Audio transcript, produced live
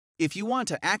If you want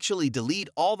to actually delete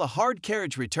all the hard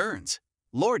carriage returns,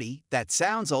 lordy, that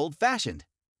sounds old-fashioned.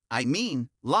 I mean,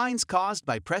 lines caused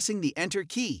by pressing the Enter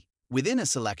key within a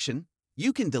selection,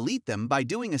 you can delete them by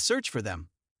doing a search for them,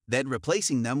 then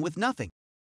replacing them with nothing.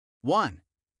 1.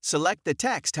 Select the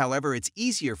text however it's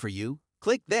easier for you,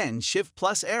 click then Shift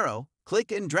plus arrow,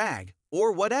 click and drag,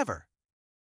 or whatever.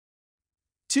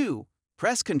 2.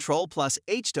 Press Ctrl plus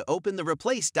H to open the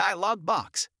Replace dialog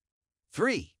box.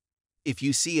 3. If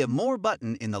you see a More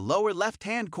button in the lower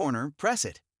left-hand corner, press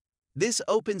it. This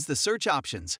opens the search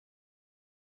options.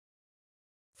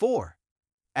 4.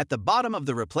 At the bottom of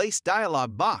the Replace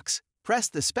dialog box, press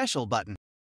the Special button.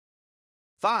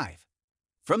 5.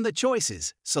 From the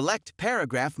choices, select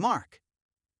Paragraph Mark.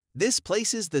 This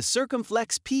places the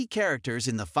circumflex P characters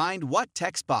in the Find What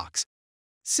text box.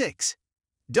 6.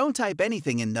 Don't type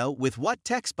anything in though with What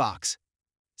text box.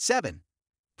 7.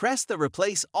 Press the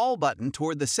Replace All button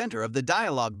toward the center of the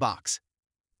dialog box.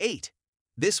 8.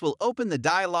 This will open the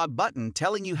dialog button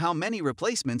telling you how many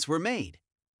replacements were made.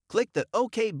 Click the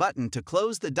OK button to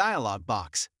close the dialog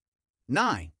box.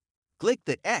 9. Click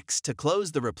the X to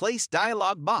close the Replace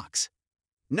dialog box.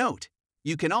 Note,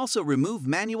 you can also remove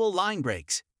manual line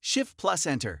breaks, Shift plus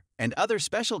Enter, and other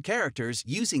special characters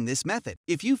using this method.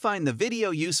 If you find the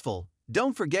video useful,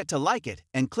 don't forget to like it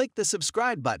and click the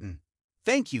subscribe button.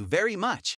 Thank you very much.